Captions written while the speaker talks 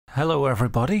Hello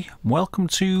everybody, welcome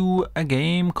to a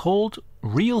game called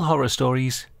Real Horror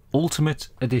Stories Ultimate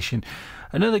Edition.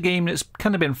 Another game that's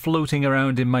kind of been floating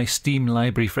around in my Steam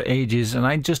library for ages, and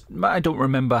I don't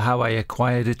remember how I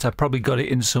acquired it. I probably got it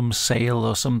in some sale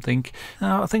or something.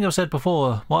 I think I've said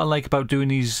before, what I like about doing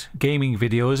these gaming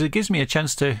videos, it gives me a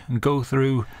chance to go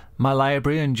through my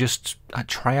library and just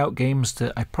try out games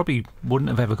that I probably wouldn't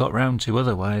have ever got round to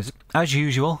otherwise. As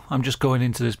usual, I'm just going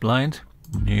into this blind.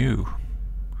 New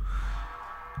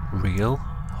Real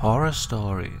Horror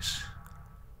Stories.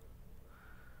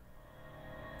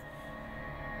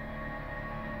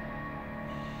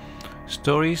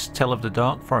 Stories tell of the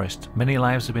dark forest. Many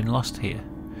lives have been lost here.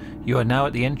 You are now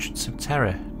at the entrance of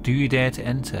terror. Do you dare to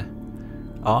enter?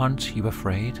 Aren't you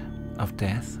afraid of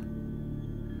death?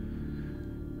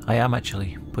 I am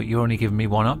actually, but you're only giving me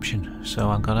one option, so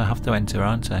I'm gonna have to enter,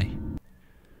 aren't I?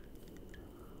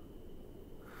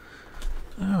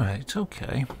 Alright,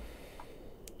 okay.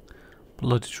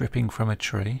 Blood dripping from a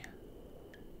tree.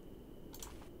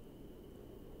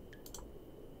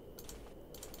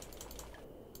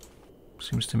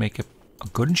 Seems to make a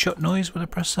gunshot noise when I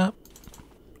press that.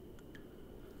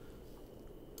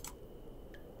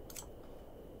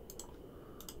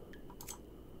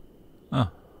 Oh,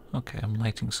 okay, I'm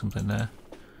lighting something there.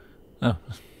 Oh,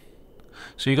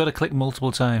 so you got to click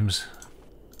multiple times.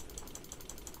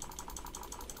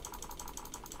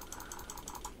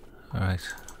 Alright.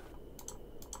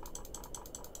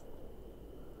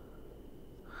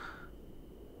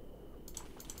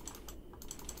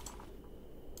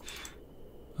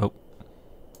 Oh.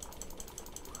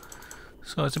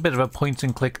 So it's a bit of a point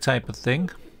and click type of thing.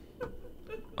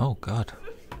 Oh God.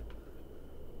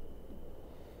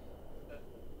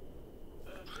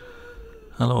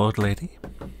 Hello, old lady.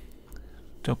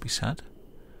 Don't be sad.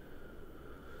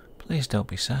 Please don't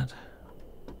be sad.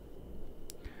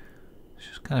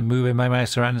 Just kind of moving my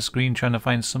mouse around the screen trying to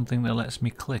find something that lets me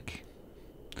click.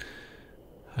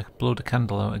 I can blow the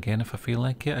candle out again if I feel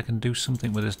like it. I can do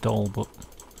something with this doll, but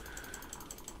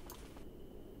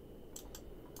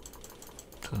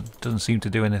doesn't seem to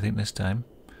do anything this time.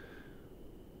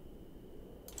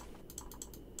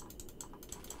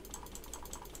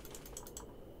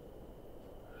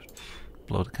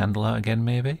 Blow the candle out again,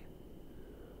 maybe?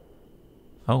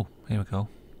 Oh, here we go.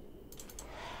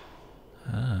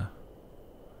 Ah.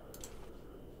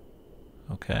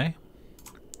 Okay.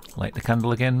 Light the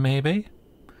candle again, maybe?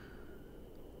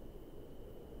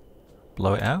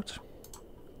 Blow it out?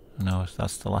 No,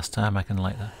 that's the last time I can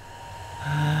light that.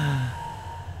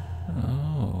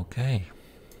 Oh, okay.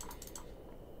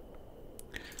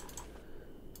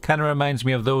 Kind of reminds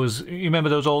me of those, you remember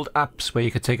those old apps where you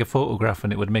could take a photograph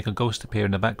and it would make a ghost appear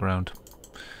in the background?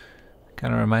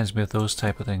 Kind of reminds me of those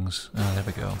type of things. Oh, there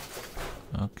we go.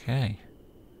 Okay.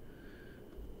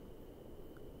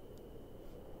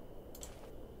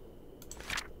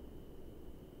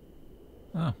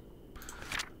 Oh.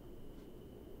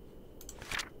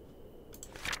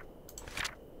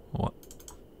 What?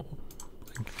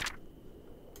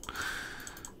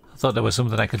 I thought there was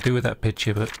something I could do with that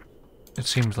picture, but it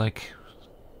seems like,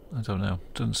 I don't know,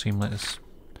 doesn't seem like this.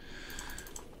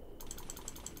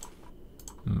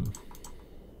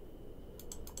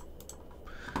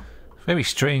 Very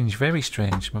strange, very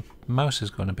strange. My mouse has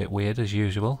gone a bit weird as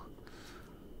usual.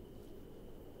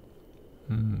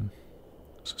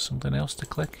 Is there something else to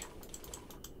click?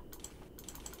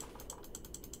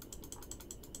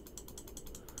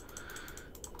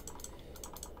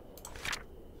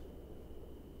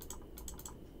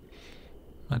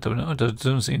 I don't know, there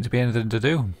doesn't seem to be anything to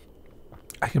do.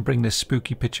 I can bring this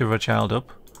spooky picture of a child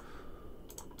up.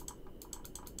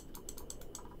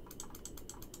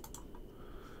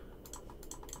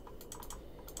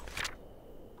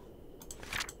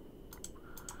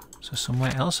 Is there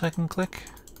somewhere else I can click?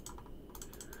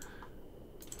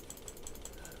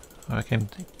 Or I can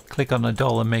click on a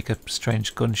doll and make a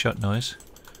strange gunshot noise.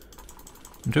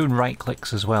 I'm doing right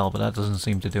clicks as well, but that doesn't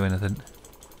seem to do anything.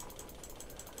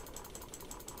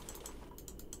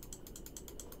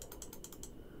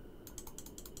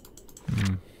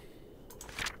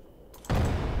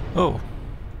 Oh.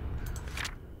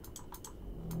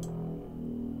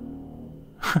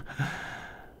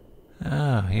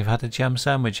 Oh, you've had a jam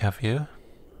sandwich, have you?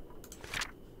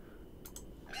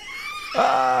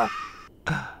 Ah!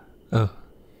 Oh,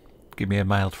 give me a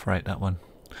mild fright, that one.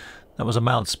 That was a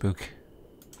mild spook.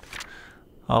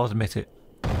 I'll admit it.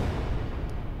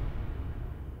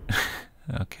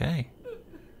 Okay.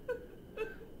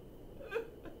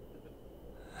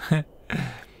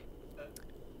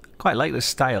 Quite like this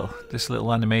style, this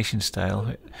little animation style.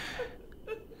 It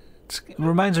It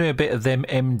reminds me a bit of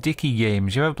them Dickey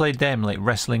games. You ever played them, like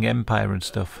Wrestling Empire and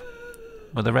stuff?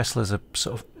 Where the wrestlers are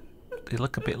sort of... They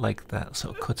look a bit like that,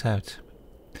 sort of cut out.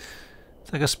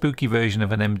 It's like a spooky version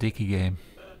of an Dickey game.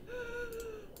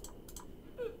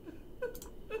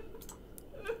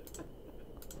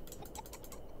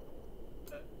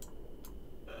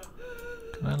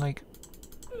 Can I, like,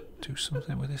 do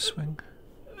something with this swing?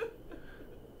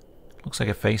 Looks like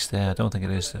a face there. I don't think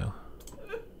it is, though.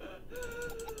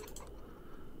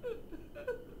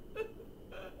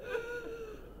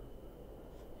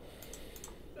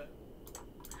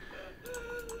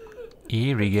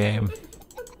 Eerie game.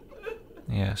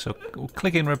 Yeah, so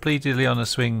clicking repeatedly on a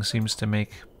swing seems to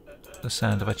make the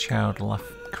sound of a child laugh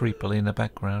creepily in the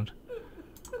background.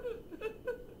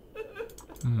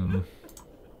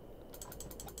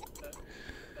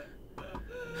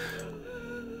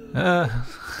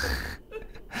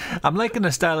 I'm liking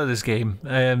the style of this game.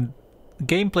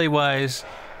 Gameplay wise,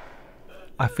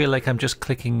 I feel like I'm just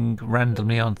clicking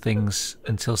randomly on things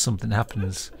until something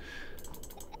happens.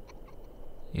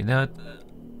 You know?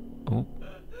 Oh.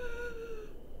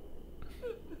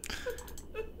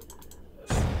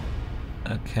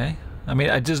 Okay. I mean,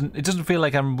 it doesn't feel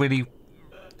like I'm really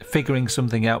figuring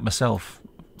something out myself.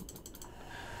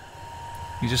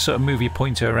 You just sort of move your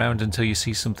pointer around until you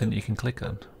see something that you can click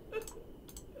on.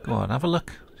 Go on, have a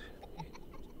look.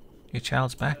 Your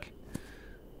child's back.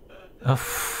 Oh,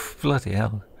 bloody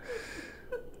hell.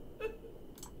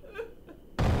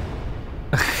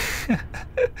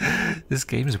 This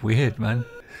game's weird, man.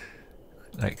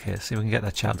 Right, okay, see if we can get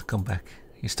that child to come back.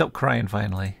 You stop crying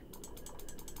finally.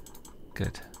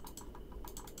 Good.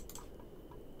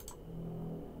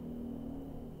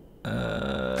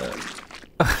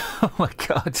 Oh my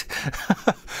god.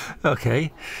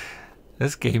 Okay.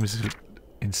 This game's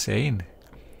insane.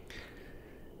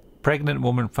 Pregnant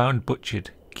woman found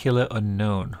butchered. Killer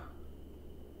unknown.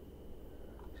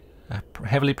 A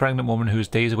heavily pregnant woman who was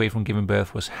days away from giving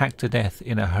birth was hacked to death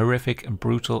in a horrific and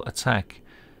brutal attack.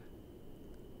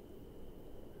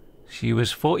 She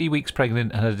was 40 weeks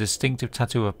pregnant and had a distinctive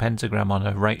tattoo of a pentagram on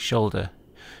her right shoulder.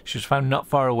 She was found not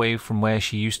far away from where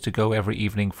she used to go every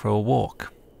evening for a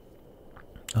walk.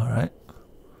 Alright.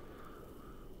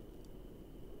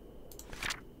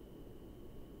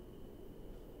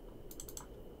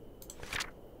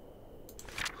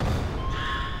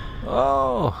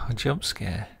 Oh, a jump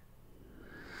scare.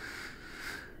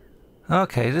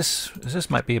 Okay, this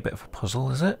might be a bit of a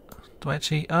puzzle, is it? Do I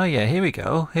actually... Oh yeah, here we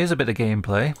go. Here's a bit of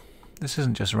gameplay. This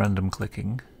isn't just random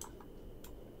clicking.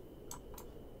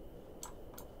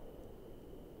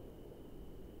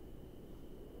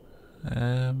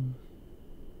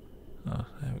 Oh,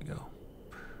 there we go.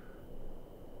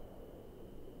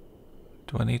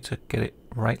 Do I need to get it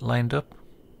right lined up?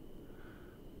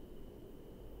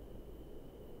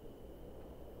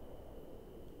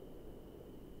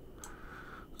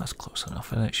 That's close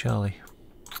enough, isn't it, surely?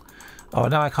 Oh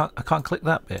no, I can't click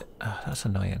that bit. Oh, that's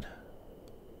annoying.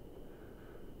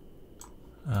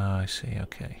 Oh, I see,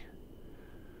 okay.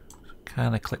 So it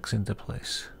kinda clicks into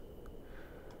place.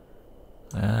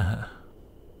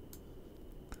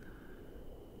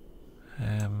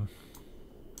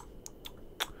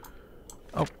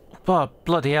 Oh,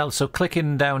 bloody hell, so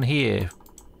clicking down here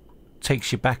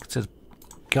takes you back to...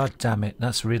 God damn it,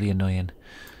 that's really annoying.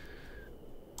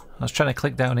 I was trying to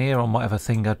click down here on whatever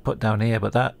thing I'd put down here,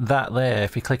 but that there,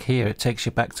 if you click here, it takes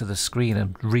you back to the screen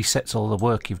and resets all the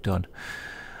work you've done.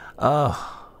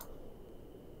 Oh.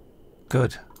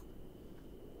 Good.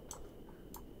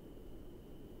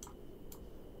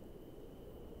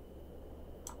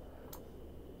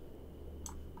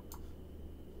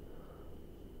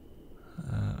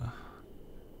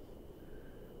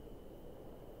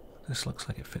 This looks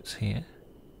like it fits here.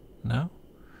 No?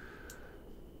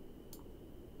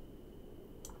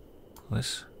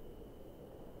 This?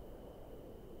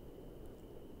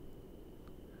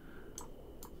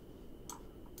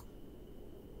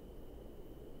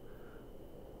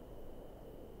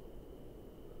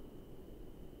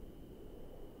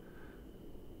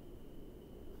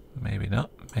 Maybe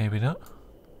not, maybe not.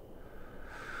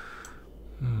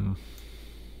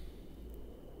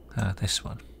 Ah, this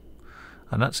one.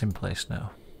 And that's in place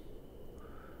now.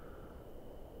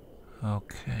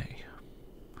 Okay.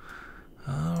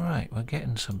 Alright, we're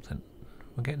getting something.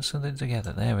 We're getting something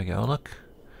together. There we go, look.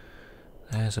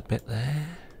 There's a bit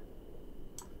there.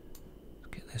 Let's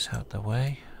get this out the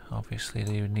way. Obviously,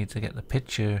 they need to get the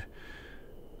picture.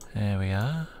 There we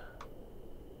are.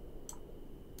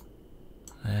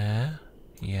 There.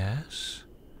 Yes.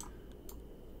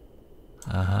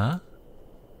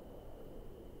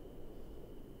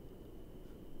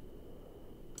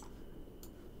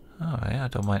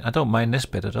 I don't mind this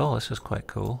bit at all. This is quite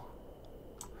cool.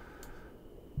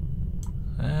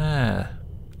 Ah.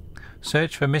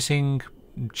 Search for missing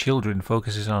children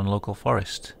focuses on local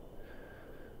forest.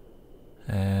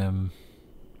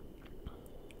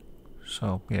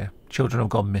 So yeah, children have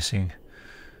gone missing.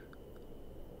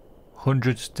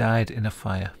 Hundreds died in a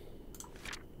fire.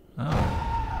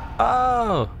 Oh.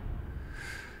 Oh!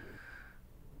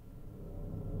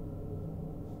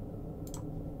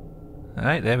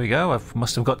 Alright, there we go. I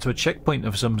must have got to a checkpoint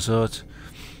of some sort.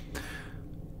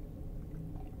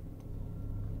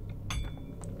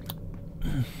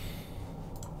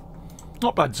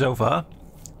 Not bad so far.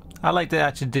 I liked it.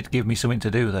 Actually did give me something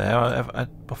to do there.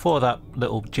 Before that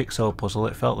little jigsaw puzzle,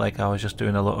 it felt like I was just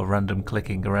doing a lot of random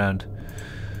clicking around.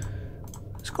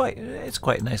 It's quite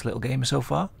a nice little game so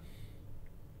far.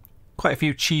 Quite a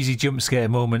few cheesy jump scare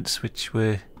moments, which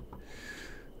were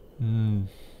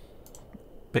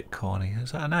bit corny.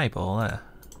 Is that an eyeball there?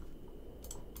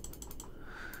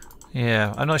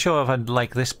 Yeah, I'm not sure if I'd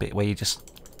like this bit where you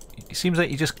just... It seems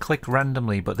like you just click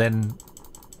randomly, but then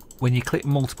when you click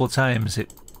multiple times,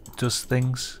 it does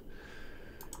things.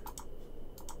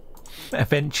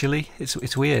 Eventually,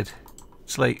 it's weird.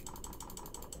 It's like...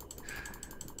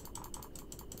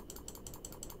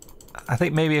 I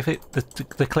think maybe if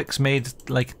the clicks made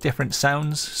like different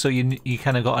sounds, so you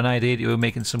kind of got an idea that you were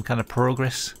making some kind of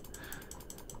progress,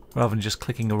 rather than just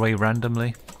clicking away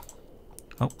randomly.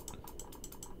 Oh,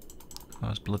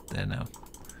 there's blood there now.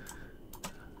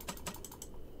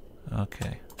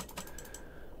 Okay.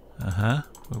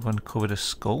 We've uncovered a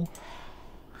skull.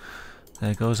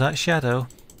 There goes that shadow.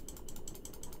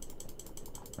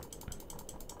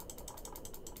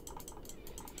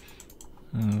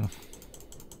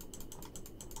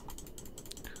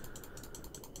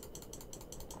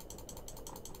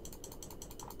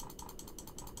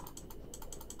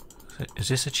 Is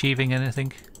this achieving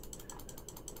anything?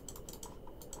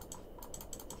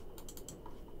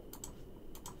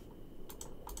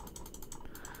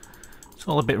 It's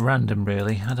all a bit random,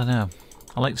 really. I don't know.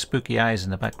 I like the spooky eyes in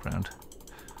the background.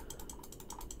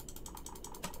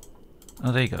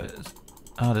 Oh, there you go.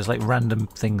 Oh, there's like random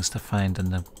things to find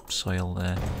in the soil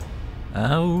there.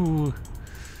 Oh!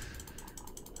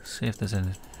 Let's see if there's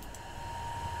any...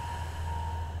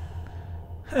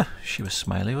 Huh, she was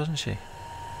smiley, wasn't she?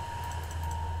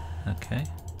 Okay.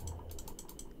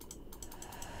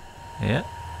 Yeah.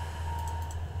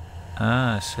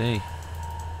 Ah, I see.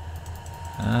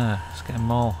 Ah, let's get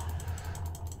them all.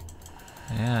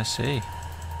 Yeah, I see.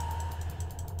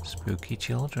 Spooky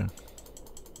children.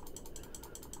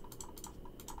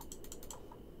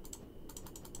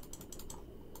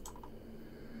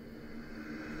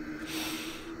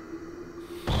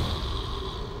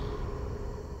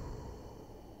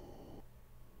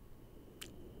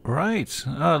 Right.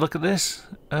 Oh, look at this.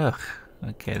 Ugh.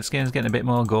 Okay, this game's getting a bit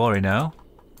more gory now.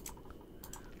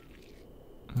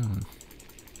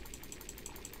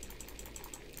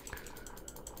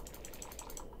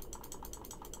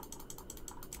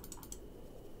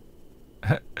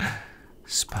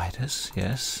 Spiders,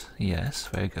 yes, yes,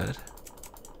 very good.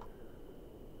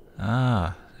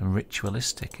 Ah,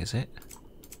 ritualistic, is it?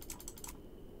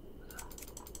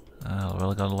 Oh,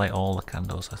 we're gonna light all the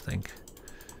candles, I think.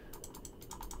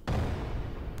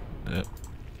 There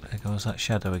goes that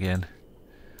shadow again.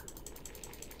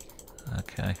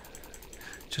 Okay.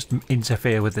 Just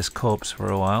interfere with this corpse for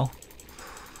a while.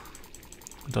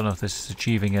 I don't know if this is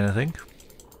achieving anything.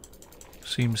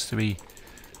 Seems to be...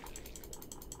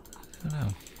 I don't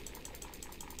know.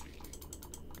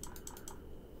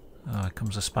 Oh, here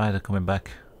comes a spider coming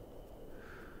back.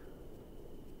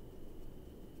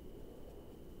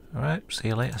 Alright, see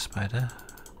you later, spider.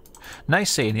 Nice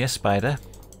seeing you, spider.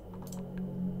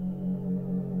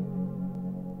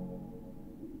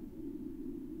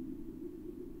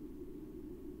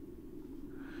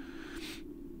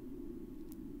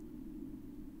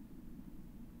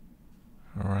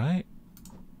 Alright.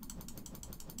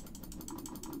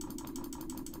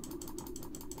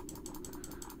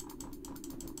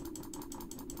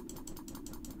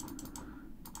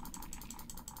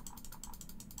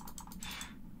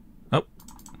 Oh.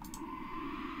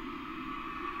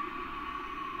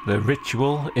 The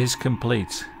ritual is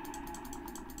complete.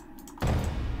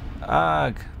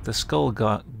 Ugh, the skull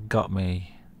got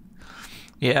me.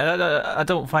 Yeah, I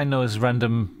don't find those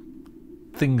random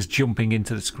things jumping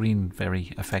into the screen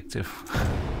very effective.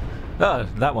 Oh,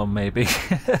 that one maybe.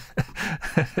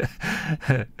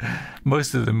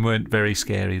 Most of them weren't very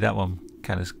scary. That one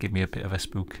kind of gave me a bit of a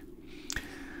spook.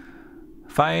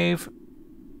 5.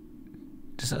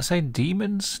 Does that say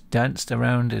demons danced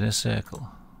around in a circle?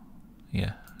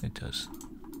 Yeah, it does.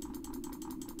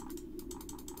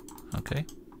 Okay.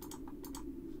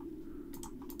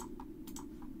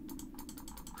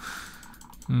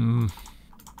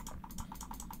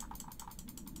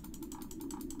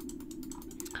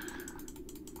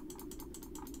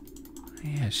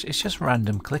 Yeah, it's just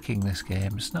random clicking, this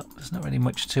game. There's not really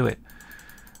much to it.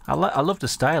 I love the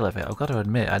style of it, I've got to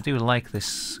admit. I do like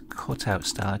this cutout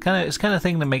style. It's kind of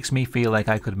thing that makes me feel like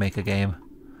I could make a game.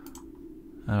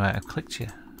 Alright, I've clicked you.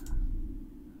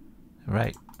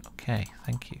 Right, okay,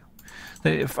 thank you.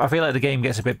 I feel like the game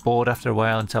gets a bit bored after a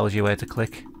while and tells you where to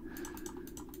click.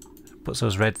 Puts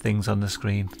those red things on the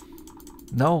screen.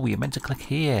 No, you're meant to click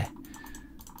here.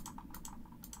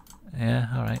 Yeah,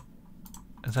 alright.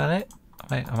 Is that it?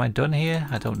 Am I done here?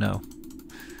 I don't know.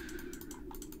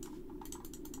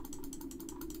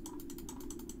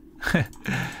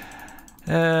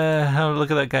 Oh, look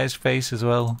at that guy's face as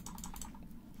well.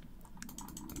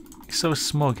 He's so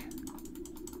smug.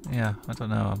 Yeah, I don't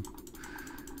know.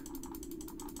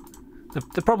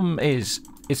 The problem is,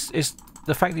 it's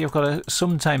the fact that you've got to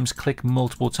sometimes click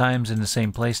multiple times in the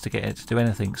same place to get it to do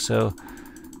anything. So,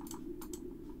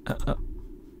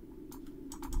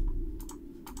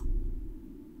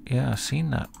 yeah, I've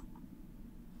seen that.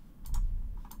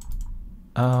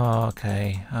 Oh,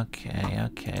 okay.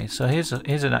 So here's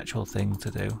an actual thing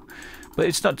to do, but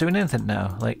it's not doing anything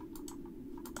now. Like,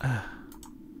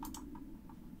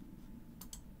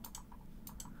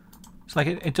 it's like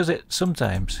it does it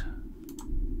sometimes.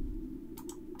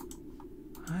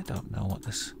 I don't know what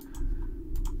this.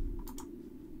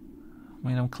 I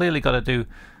mean, I'm clearly got to do.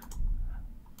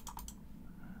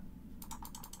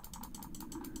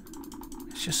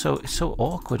 It's so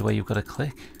awkward where you've got to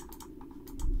click.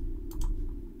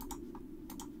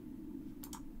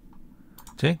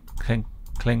 See? Cling,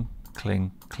 cling,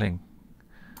 cling, cling.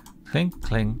 Cling,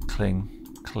 cling, cling,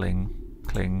 cling,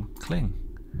 cling, cling.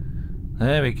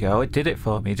 There we go. It did it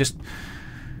for me. Just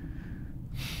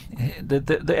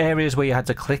the areas where you had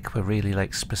to click were really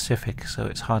like specific, so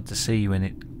it's hard to see when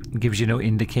it gives you no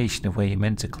indication of where you're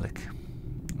meant to click.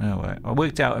 Oh, well, I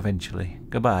worked out eventually.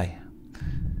 Goodbye.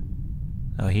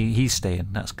 Oh, he's staying.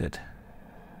 That's good.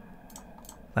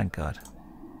 Thank God.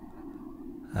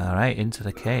 All right, into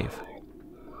the cave.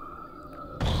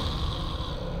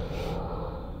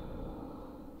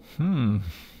 Oh,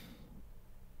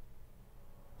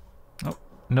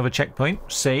 another checkpoint.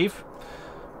 Save.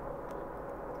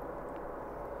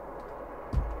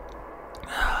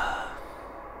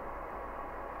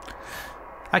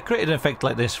 I created an effect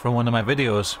like this from one of my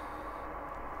videos.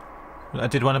 I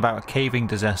did one about a caving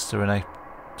disaster, and I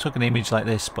took an image like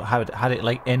this, but had it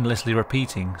like endlessly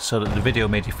repeating, so that the video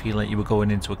made you feel like you were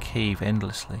going into a cave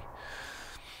endlessly.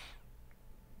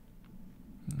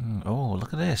 Oh,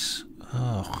 look at this.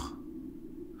 Ugh.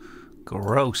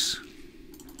 Gross.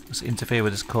 Let's interfere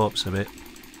with his corpse a bit.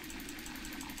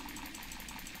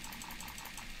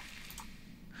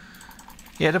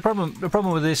 Yeah, the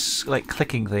problem with this like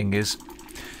clicking thing is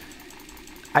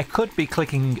I could be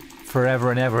clicking forever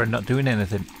and ever and not doing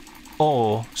anything,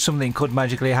 or something could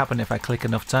magically happen if I click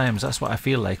enough times. That's what I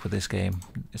feel like with this game.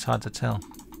 It's hard to tell.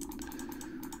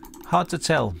 Hard to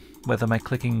tell whether my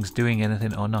clicking's doing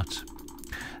anything or not.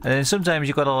 And then sometimes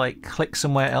you've got to like click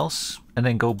somewhere else and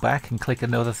then go back and click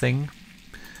another thing.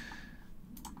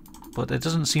 But there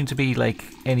doesn't seem to be like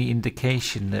any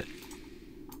indication that...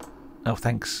 Oh,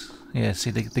 thanks. Yeah, see,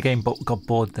 the game got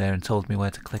bored there and told me where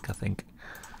to click, I think.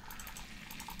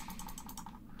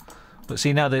 But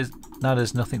see, now there's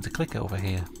nothing to click over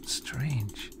here.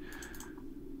 Strange.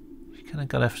 You kind of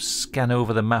got to scan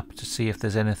over the map to see if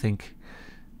there's anything.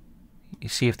 You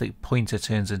see if the pointer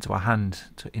turns into a hand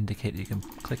to indicate that you can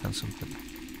click on something.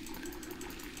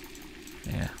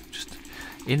 Yeah, just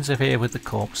interfere with the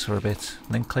corpse for a bit,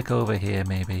 and then click over here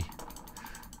maybe.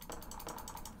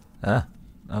 Ah,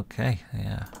 okay,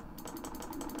 yeah.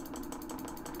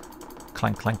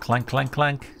 Clank, clank, clank, clank,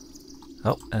 clank.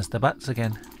 Oh, there's the bats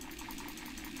again.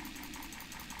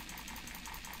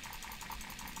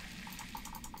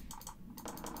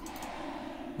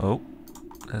 Oh,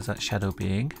 there's that shadow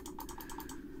being.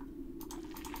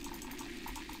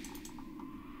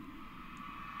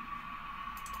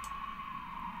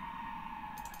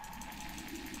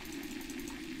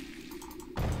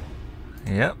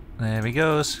 Yep, there he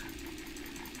goes.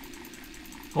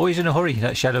 Always in a hurry,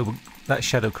 that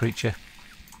shadow creature.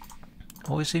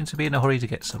 Always seems to be in a hurry to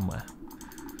get somewhere.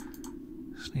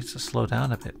 Just needs to slow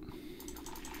down a bit.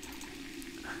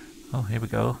 Oh, here we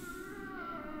go.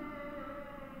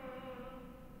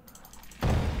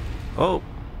 Oh!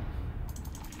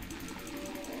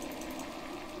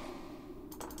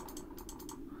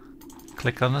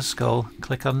 Click on the skull,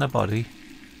 click on the body.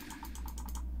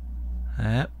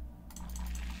 Yep.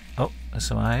 there's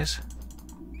some eyes.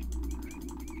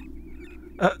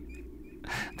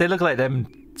 They look like them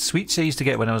sweets I used to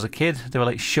get when I was a kid. They were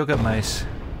like sugar mice.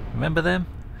 Remember them?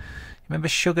 Remember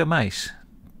sugar mice?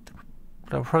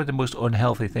 They were probably the most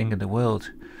unhealthy thing in the world.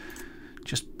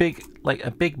 Just big, like a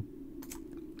big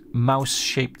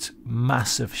mouse-shaped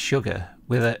mass of sugar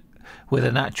with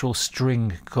an actual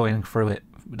string going through it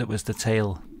that was the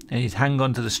tail. And you'd hang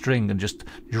onto the string and just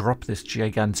drop this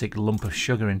gigantic lump of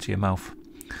sugar into your mouth.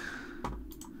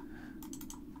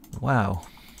 Wow.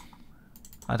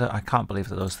 I can't believe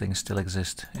that those things still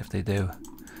exist. If they do,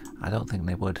 I don't think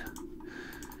they would.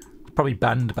 Probably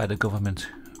banned by the government,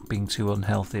 being too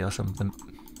unhealthy or something.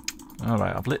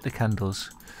 Alright, I've lit the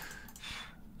candles.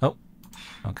 Oh,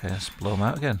 okay, let's blow them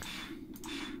out again.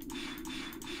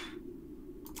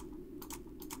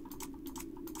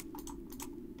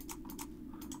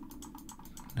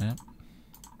 Yeah.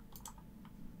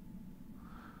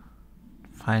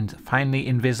 Find the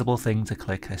invisible thing to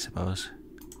click, I suppose.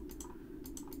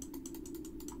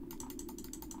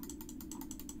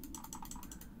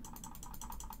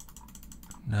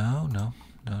 No, no,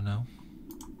 no, no.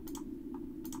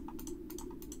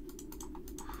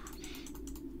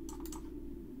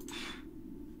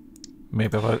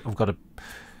 Maybe I've got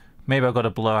to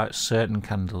blow out certain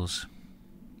candles.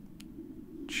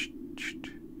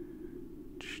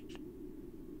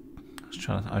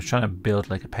 I was trying to build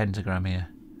like a pentagram here.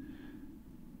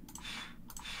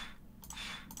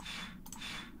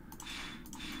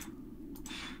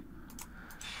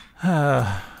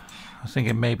 I was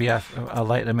thinking maybe I'll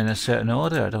light them in a certain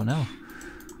order. I don't know.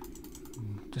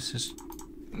 This is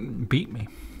beat me.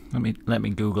 Let me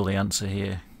Google the answer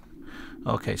here.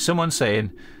 Okay, someone's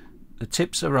saying the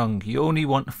tips are wrong. You only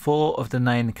want 4 of the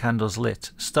 9 candles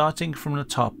lit, starting from the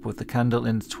top with the candle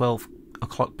in the 12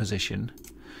 o'clock position.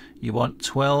 You want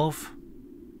 12,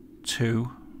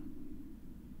 2.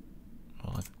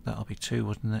 Well, that'll be 2,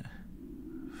 wouldn't it?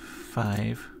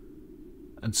 5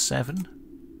 and 7.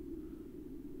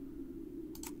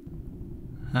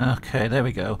 Okay, there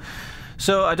we go.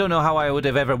 So I don't know how I would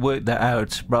have ever worked that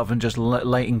out rather than just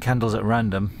lighting candles at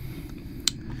random.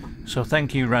 So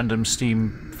thank you, random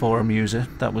Steam forum user.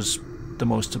 That was the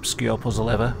most obscure puzzle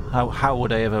ever. How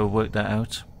would I ever work that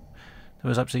out? There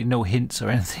was absolutely no hints or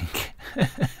anything.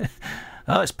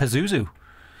 Oh, it's Pazuzu.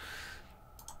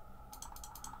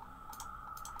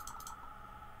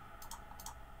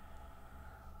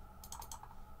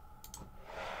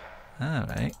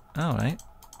 Alright, alright.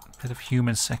 Bit of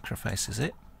human sacrifice, is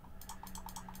it?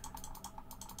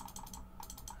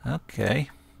 Okay.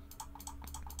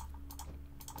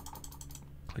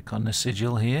 Click on the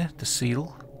sigil here, the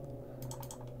seal.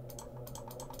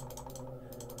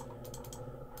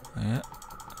 Yeah.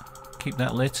 Keep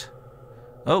that lit.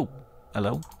 Oh,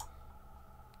 hello.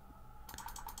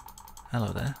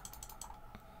 Hello there.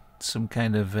 Some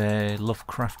kind of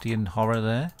Lovecraftian horror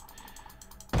there.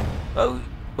 Oh,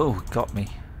 oh, got me.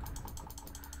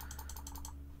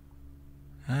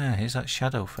 Ah, here's that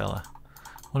shadow fella.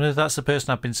 Wonder if that's the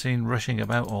person I've been seeing rushing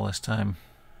about all this time.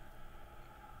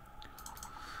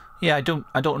 Yeah, I don't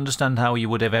understand how you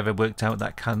would have ever worked out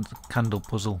that candle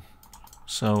puzzle.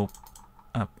 So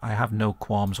I have no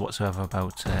qualms whatsoever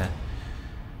about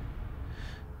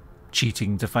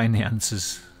cheating to find the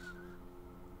answers.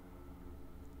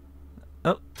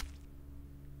 Oh.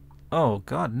 Oh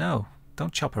God, no.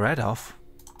 Don't chop her head off.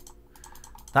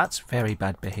 That's very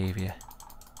bad behaviour.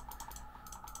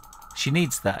 She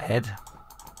needs that head.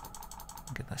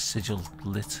 Get that sigil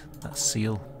lit, that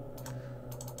seal.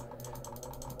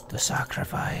 The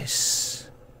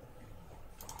sacrifice.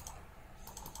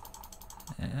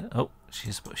 Oh,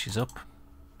 she's up.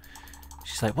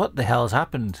 She's like, what the hell's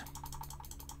happened?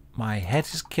 My head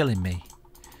is killing me.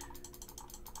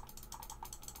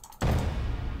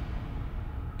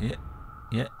 Yeah,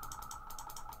 yeah.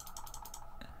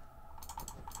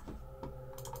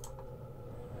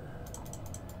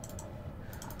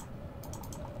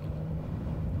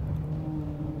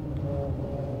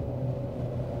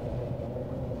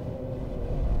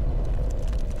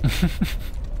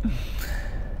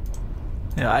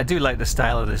 Yeah, I do like the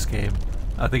style of this game.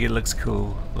 I think it looks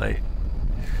cool. Like,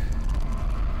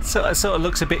 so it sort of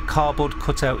looks a bit cardboard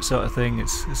cutout sort of thing.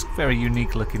 It's very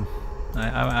unique looking.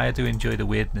 I do enjoy the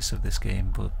weirdness of this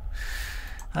game, but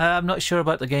I'm not sure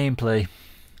about the gameplay.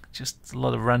 Just a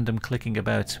lot of random clicking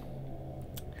about.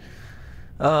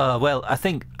 Oh well, I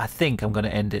think I'm going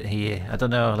to end it here. I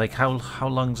don't know, like how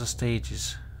long's the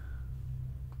stages?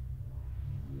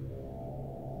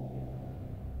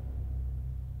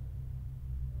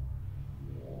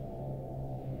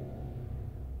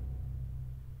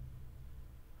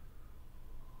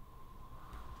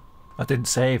 I didn't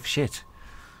save. Shit.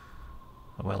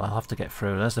 Well, I'll have to get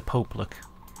through. There's the Pope, look.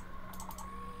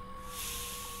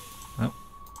 Oh.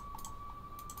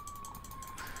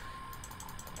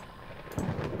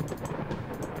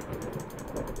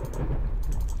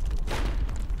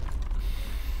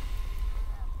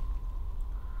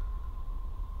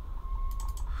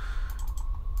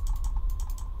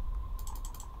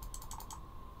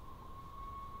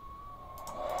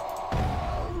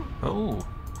 Oh,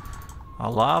 a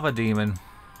lava demon.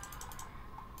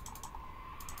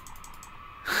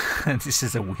 This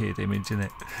is a weird image, isn't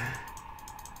it?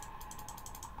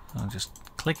 I'm just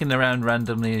clicking around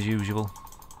randomly as usual.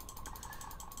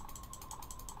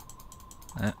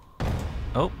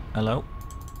 Oh, hello.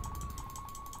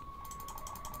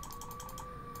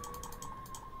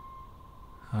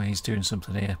 Oh, he's doing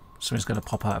something here. Something's going to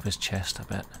pop out of his chest, I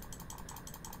bet.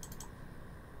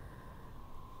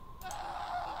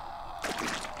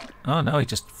 Oh no, he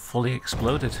just fully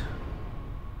exploded.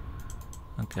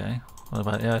 Okay. What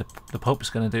about, yeah, the Pope's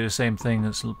going to do the same thing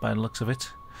by the looks of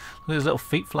it. Look at his little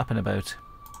feet flapping about.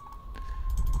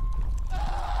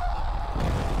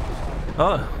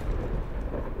 Oh!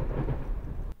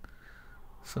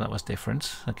 So that was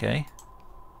different. Okay.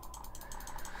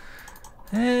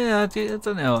 Yeah, I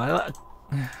don't know.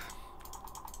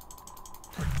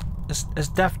 As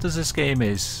daft as this game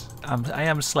is, I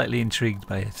am slightly intrigued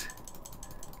by it.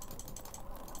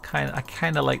 I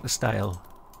kind of like the style.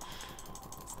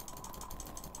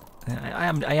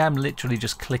 I am literally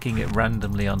just clicking it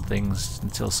randomly on things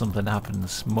until something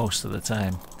happens most of the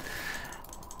time.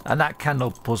 And that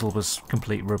candle puzzle was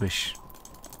complete rubbish.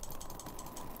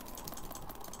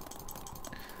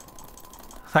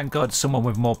 Thank God someone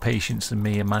with more patience than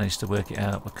me managed to work it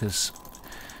out, because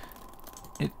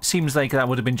it seems like that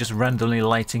would have been just randomly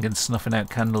lighting and snuffing out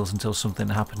candles until something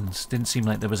happens. Didn't seem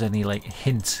like there was any like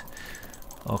hint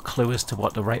or clue as to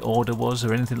what the right order was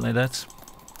or anything like that.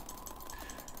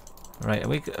 Right,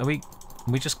 are we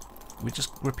just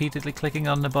repeatedly clicking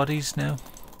on the bodies now?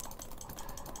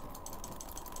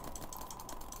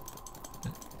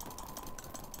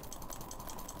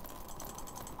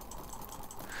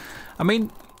 I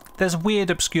mean, there's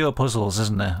weird obscure puzzles,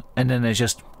 isn't there? And then there's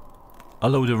just a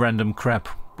load of random crap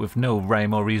with no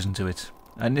rhyme or reason to it.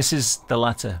 And this is the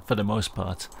latter for the most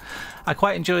part. I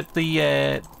quite enjoyed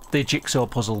the jigsaw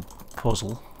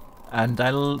puzzle, and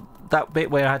that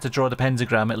bit where I had to draw the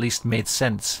pentagram at least made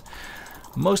sense.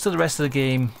 Most of the rest of the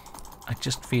game, I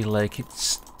just feel like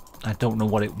I don't know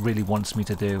what it really wants me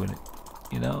to do, and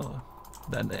you know,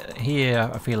 here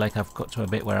I feel like I've got to a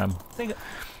bit where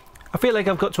I feel like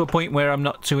I've got to a point where I'm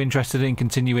not too interested in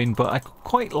continuing, but I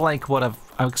quite like what I've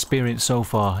experienced so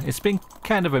far. It's been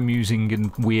kind of amusing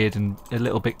and weird and a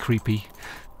little bit creepy.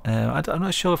 I'm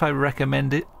not sure if I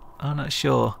recommend it. I'm not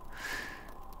sure.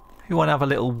 If you want to have a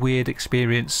little weird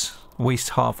experience, waste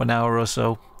half an hour or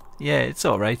so, yeah, it's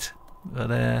alright.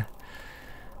 But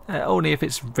only if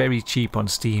it's very cheap on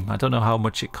Steam. I don't know how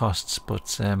much it costs,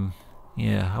 but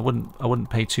yeah, I wouldn't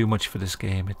pay too much for this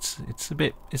game. It's a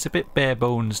bit bare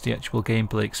bones, the actual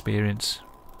gameplay experience.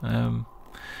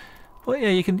 But yeah,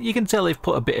 you can tell they've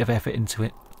put a bit of effort into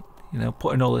it. You know,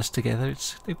 putting all this together,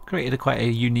 they've created quite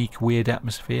a unique, weird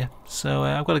atmosphere. So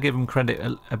I've got to give them credit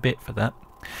a bit for that.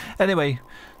 Anyway,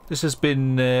 this has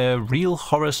been Real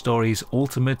Horror Stories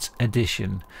Ultimate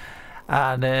Edition,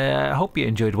 and I hope you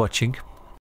enjoyed watching.